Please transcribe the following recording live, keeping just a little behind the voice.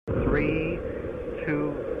3, 2,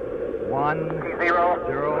 1,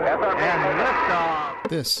 0, and liftoff.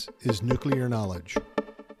 This is Nuclear Knowledge.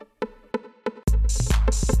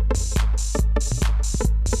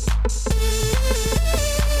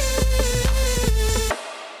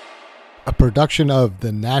 A production of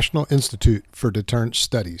the National Institute for Deterrence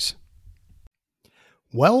Studies.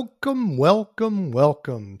 Welcome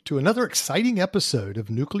to another exciting episode of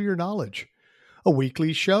Nuclear Knowledge, a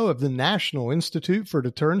weekly show of the National Institute for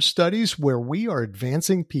Deterrence Studies where we are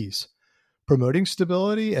advancing peace, promoting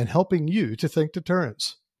stability, and helping you to think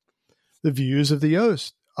deterrence. The views of the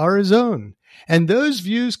host are his own, and those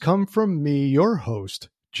views come from me, your host,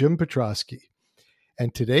 Jim Petrosky.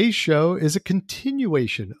 And today's show is a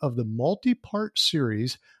continuation of the multi-part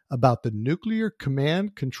series about the Nuclear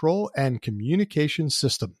Command, Control, and Communication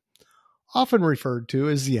System, often referred to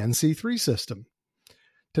as the NC3 system.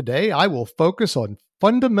 Today, I will focus on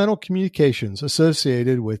fundamental communications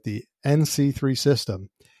associated with the NC3 system.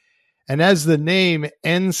 And as the name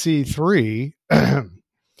NC3,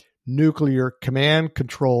 Nuclear Command,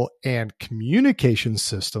 Control, and Communication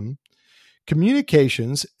System,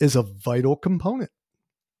 communications is a vital component.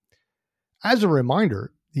 As a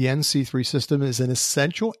reminder, the NC3 system is an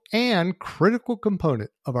essential and critical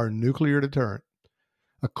component of our nuclear deterrent.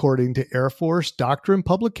 According to Air Force Doctrine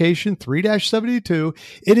Publication 3-72,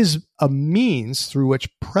 it is a means through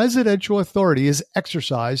which presidential authority is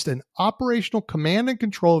exercised and operational command and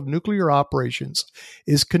control of nuclear operations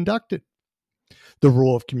is conducted. The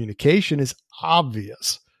rule of communication is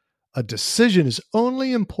obvious. A decision is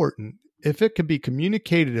only important if it can be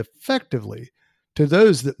communicated effectively to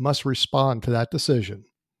those that must respond to that decision.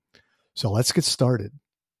 So let's get started.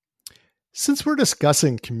 Since we're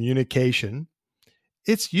discussing communication,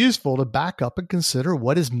 it's useful to back up and consider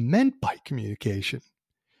what is meant by communication.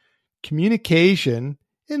 Communication,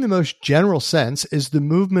 in the most general sense, is the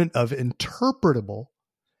movement of interpretable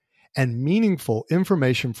and meaningful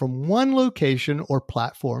information from one location or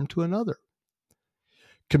platform to another.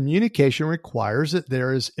 Communication requires that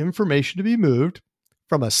there is information to be moved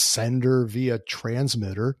from a sender via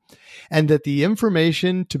transmitter, and that the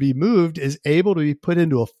information to be moved is able to be put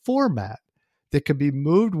into a format that can be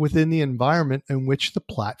moved within the environment in which the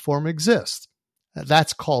platform exists.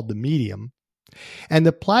 That's called the medium. And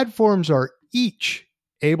the platforms are each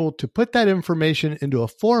able to put that information into a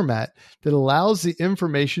format that allows the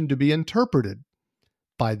information to be interpreted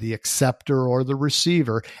by the acceptor or the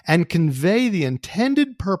receiver and convey the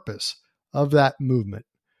intended purpose of that movement.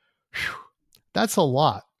 Whew. That's a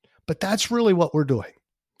lot, but that's really what we're doing.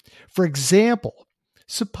 For example,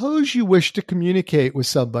 suppose you wish to communicate with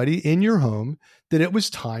somebody in your home that it was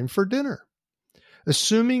time for dinner.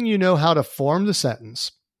 Assuming you know how to form the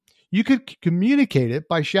sentence, you could communicate it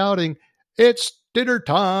by shouting, "It's dinner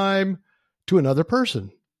time," to another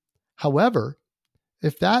person. However,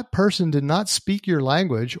 if that person did not speak your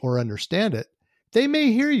language or understand it, they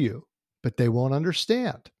may hear you, but they won't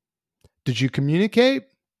understand. Did you communicate?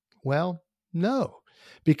 Well, no,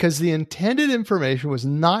 because the intended information was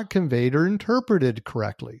not conveyed or interpreted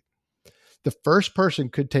correctly. The first person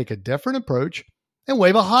could take a different approach and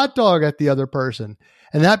wave a hot dog at the other person,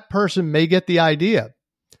 and that person may get the idea.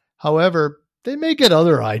 However, they may get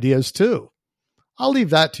other ideas too. I'll leave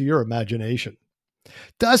that to your imagination.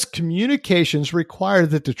 Thus, communications require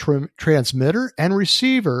that the transmitter and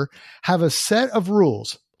receiver have a set of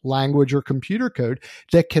rules, language or computer code,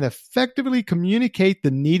 that can effectively communicate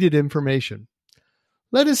the needed information.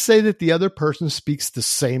 Let us say that the other person speaks the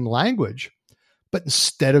same language, but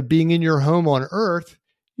instead of being in your home on Earth,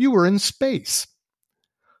 you were in space.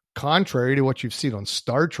 Contrary to what you've seen on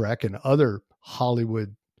Star Trek and other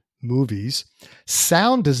Hollywood movies,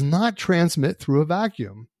 sound does not transmit through a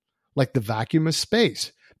vacuum, like the vacuum of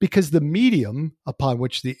space, because the medium upon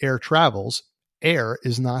which the air travels, air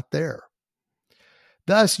is not there.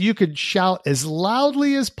 Thus, you could shout as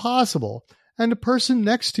loudly as possible, and the person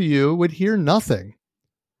next to you would hear nothing.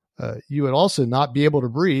 You would also not be able to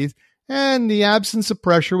breathe, and the absence of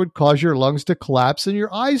pressure would cause your lungs to collapse and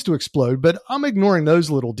your eyes to explode, but I'm ignoring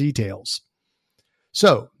those little details.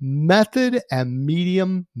 So, method and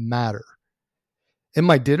medium matter. In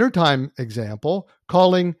my dinner time example,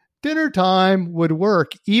 calling dinner time would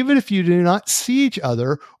work even if you do not see each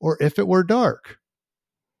other or if it were dark.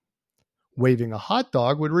 Waving a hot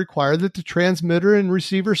dog would require that the transmitter and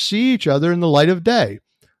receiver see each other in the light of day,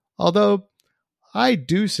 although I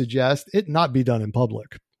do suggest it not be done in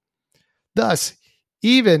public. Thus,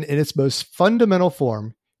 even in its most fundamental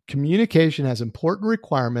form, communication has important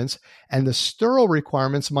requirements, and the sterile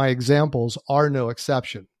requirements in my examples are no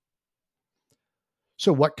exception.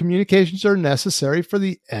 So what communications are necessary for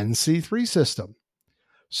the NC3 system?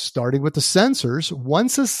 Starting with the sensors,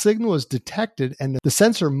 once a signal is detected and the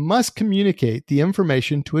sensor must communicate the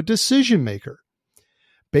information to a decision maker.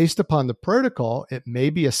 Based upon the protocol, it may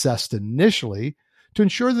be assessed initially to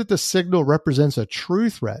ensure that the signal represents a true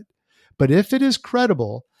threat. But if it is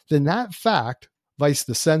credible, then that fact, vice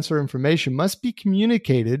the sensor information, must be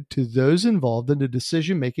communicated to those involved in the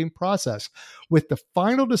decision-making process, with the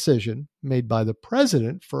final decision made by the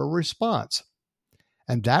president for a response.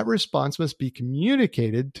 And that response must be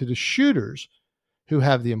communicated to the shooters who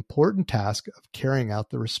have the important task of carrying out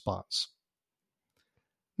the response.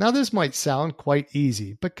 Now, this might sound quite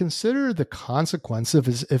easy, but consider the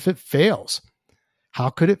consequences if it fails. How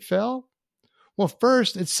could it fail? Well,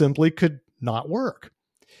 first, it simply could not work.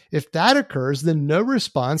 If that occurs, then no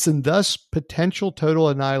response and thus potential total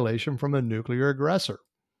annihilation from a nuclear aggressor.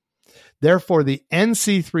 Therefore, the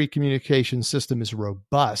NC3 communication system is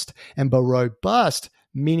robust, and by robust,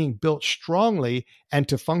 meaning built strongly and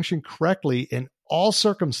to function correctly in all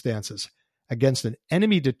circumstances against an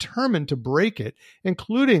enemy determined to break it,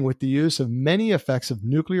 including with the use of many effects of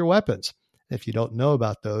nuclear weapons. If you don't know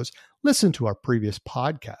about those, listen to our previous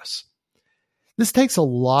podcasts. This takes a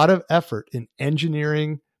lot of effort in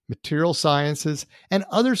engineering, material sciences, and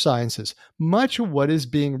other sciences, much of what is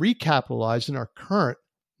being recapitalized in our current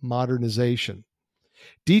modernization.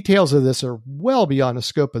 Details of this are well beyond the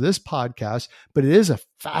scope of this podcast, but it is a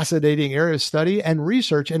fascinating area of study and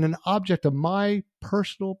research and an object of my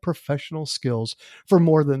personal professional skills for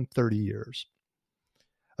more than 30 years.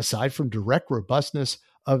 Aside from direct robustness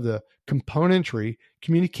of the componentry,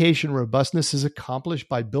 communication robustness is accomplished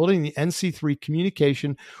by building the NC3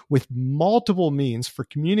 communication with multiple means for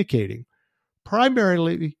communicating,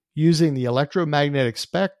 primarily using the electromagnetic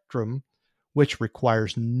spectrum, which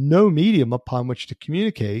requires no medium upon which to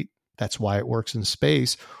communicate. That's why it works in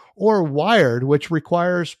space, or wired, which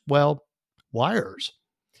requires, well, wires.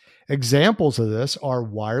 Examples of this are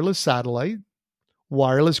wireless satellite,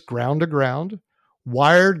 wireless ground-to-ground,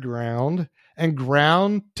 wired ground, and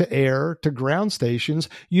ground-to-air to ground stations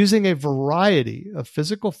using a variety of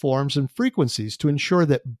physical forms and frequencies to ensure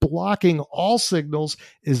that blocking all signals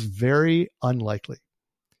is very unlikely.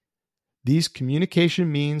 These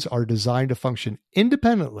communication means are designed to function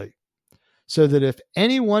independently so that if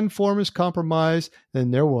any one form is compromised,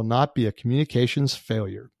 then there will not be a communications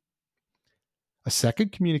failure. A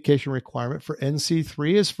second communication requirement for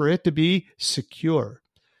NC3 is for it to be secure.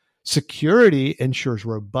 Security ensures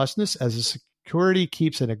robustness as a security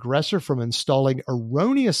keeps an aggressor from installing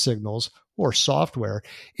erroneous signals or software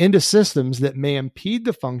into systems that may impede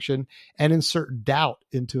the function and insert doubt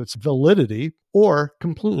into its validity or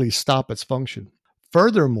completely stop its function.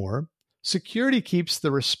 Furthermore, security keeps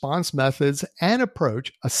the response methods and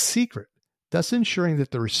approach a secret, thus ensuring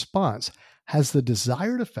that the response has the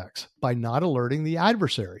desired effects by not alerting the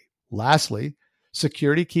adversary. Lastly,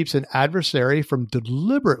 security keeps an adversary from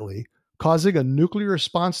deliberately causing a nuclear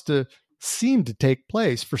response to seem to take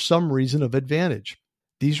place for some reason of advantage.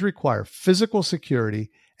 These require physical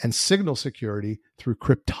security and signal security through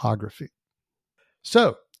cryptography.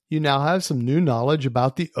 So, you now have some new knowledge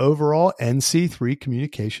about the overall NC3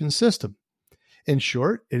 communication system. In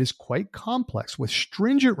short, it is quite complex with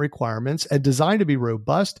stringent requirements and designed to be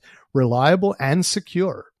robust, reliable, and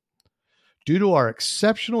secure. Due to our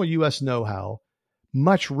exceptional U.S. know-how,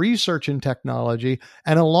 much research and technology,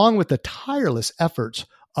 and along with the tireless efforts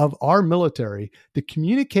of our military, the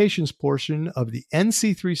communications portion of the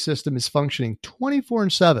NC3 system is functioning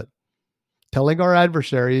 24/7, telling our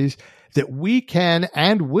adversaries that we can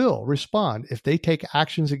and will respond if they take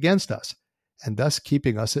actions against us, and thus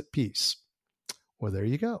keeping us at peace. Well, there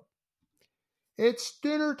you go. It's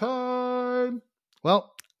dinner time.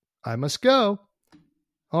 Well, I must go.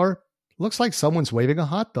 Or looks like someone's waving a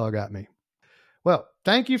hot dog at me. Well,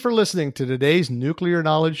 thank you for listening to today's Nuclear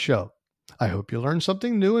Knowledge Show. I hope you learned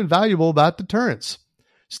something new and valuable about deterrence.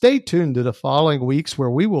 Stay tuned to the following weeks where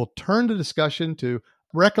we will turn the discussion to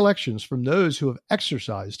recollections from those who have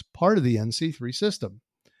exercised part of the NC3 system.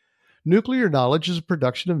 Nuclear Knowledge is a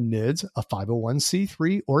production of NIDS, a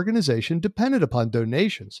 501c3 organization dependent upon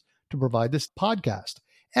donations to provide this podcast.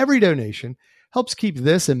 Every donation helps keep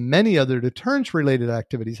this and many other deterrence-related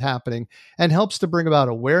activities happening and helps to bring about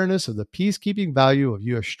awareness of the peacekeeping value of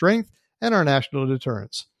U.S. strength and our national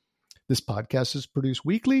deterrence. This podcast is produced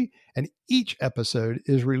weekly, and each episode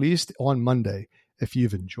is released on Monday. If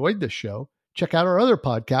you've enjoyed this show, check out our other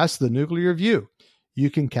podcast, The Nuclear View. You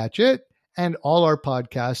can catch it and all our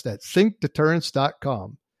podcasts at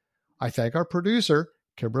thinkdeterrence.com. I thank our producer,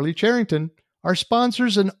 Kimberly Charrington, our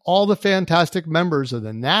sponsors, and all the fantastic members of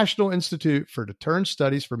the National Institute for Deterrence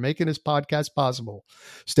Studies for making this podcast possible.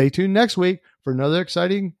 Stay tuned next week for another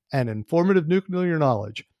exciting and informative nuclear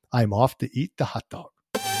knowledge. I'm off to eat the hot dog.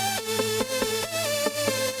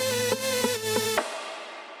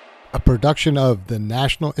 A production of the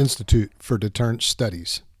National Institute for Deterrence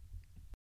Studies.